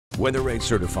WeatheRate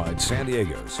certified San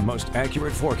Diego's most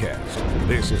accurate forecast.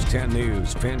 This is 10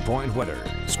 News Pinpoint Weather,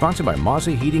 sponsored by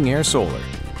Mozzie Heating Air Solar.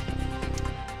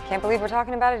 Can't believe we're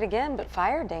talking about it again, but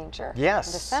fire danger. Yes.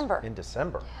 In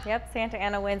December. Yep, Santa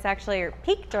Ana winds actually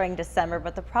peak during December,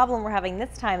 but the problem we're having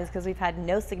this time is because we've had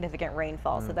no significant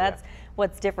rainfall. So that's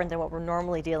what's different than what we're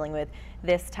normally dealing with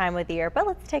this time of the year. But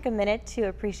let's take a minute to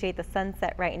appreciate the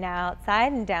sunset right now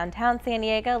outside in downtown San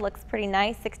Diego. Looks pretty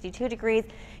nice, 62 degrees,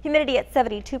 humidity at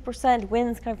 72%,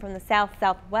 winds come from the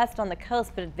south-southwest on the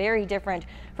coast, but very different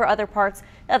for other parts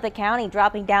of the county,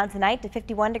 dropping down tonight to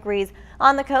 51 degrees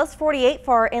on the coast, 48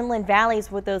 for our inland valleys,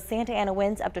 with those Santa Ana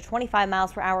winds up to 25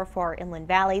 miles per hour for our inland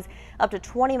valleys, up to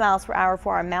 20 miles per hour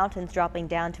for our mountains, dropping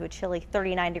down to a chilly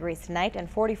 39 degrees tonight and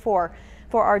 44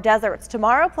 for our deserts.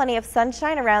 Tomorrow, plenty of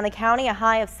sunshine around the county, a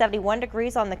high of 71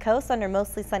 degrees on the coast under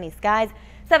mostly sunny skies,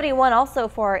 71 also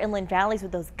for our inland valleys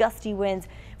with those gusty winds,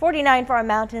 49 for our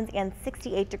mountains and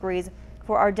 68 degrees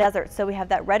for our desert. So we have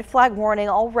that red flag warning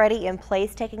already in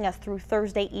place, taking us through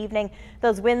Thursday evening.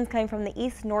 Those winds coming from the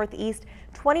east-northeast,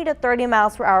 20 to 30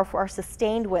 miles per hour for our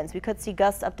sustained winds. We could see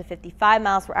gusts up to 55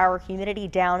 miles per hour, humidity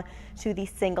down to the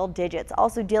single digits.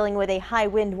 Also dealing with a high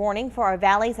wind warning for our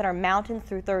valleys and our mountains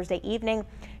through Thursday evening.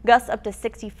 Gusts up to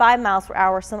 65 miles per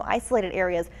hour. Some isolated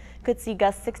areas could see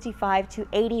gusts 65 to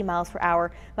 80 miles per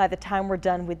hour by the time we're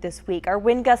done with this week. Our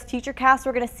wind gust futurecast,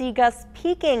 we're going to see gusts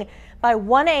peaking by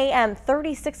 1 a.m.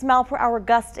 36 mile per hour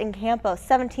gusts in Campo,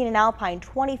 17 in Alpine,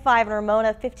 25 in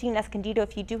Ramona, 15 in Escondido.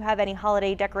 If you do have any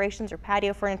holiday decorations or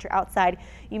patio furniture outside,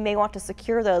 you may want to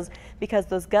secure those because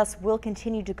those gusts will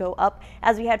continue to go up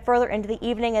as we head further into the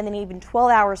evening, and then even 12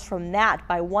 hours from that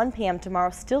by 1 p.m. tomorrow,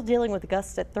 still dealing with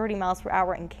gusts at 30 miles per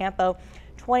hour in Campo,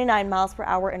 29 miles per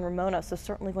hour in Ramona, so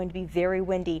certainly going to be very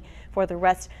windy for the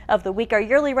rest of the week. Our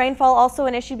yearly rainfall also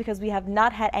an issue because we have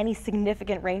not had any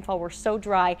significant rainfall. We're so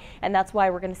dry, and that's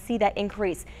why we're going to see that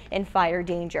increase in fire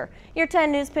danger. Your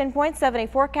 10 News Pinpoint 70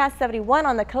 forecast, 71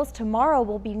 on the coast. Tomorrow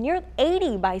will be near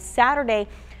 80 by Saturday.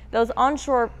 Those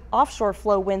offshore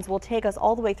flow winds will take us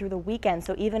all the way through the weekend,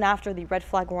 so even after the red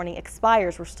flag warning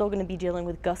expires, we're still going to be dealing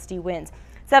with gusty winds.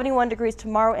 71 degrees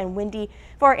tomorrow and windy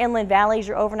for our inland valleys.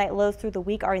 Your overnight lows through the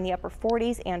week are in the upper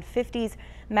 40s and 50s.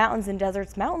 Mountains and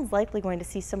deserts, mountains likely going to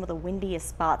see some of the windiest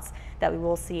spots that we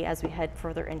will see as we head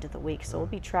further into the week. So we'll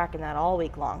be tracking that all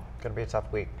week long. Going to be a tough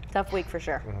week. Tough week for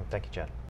sure. Thank you, Jen.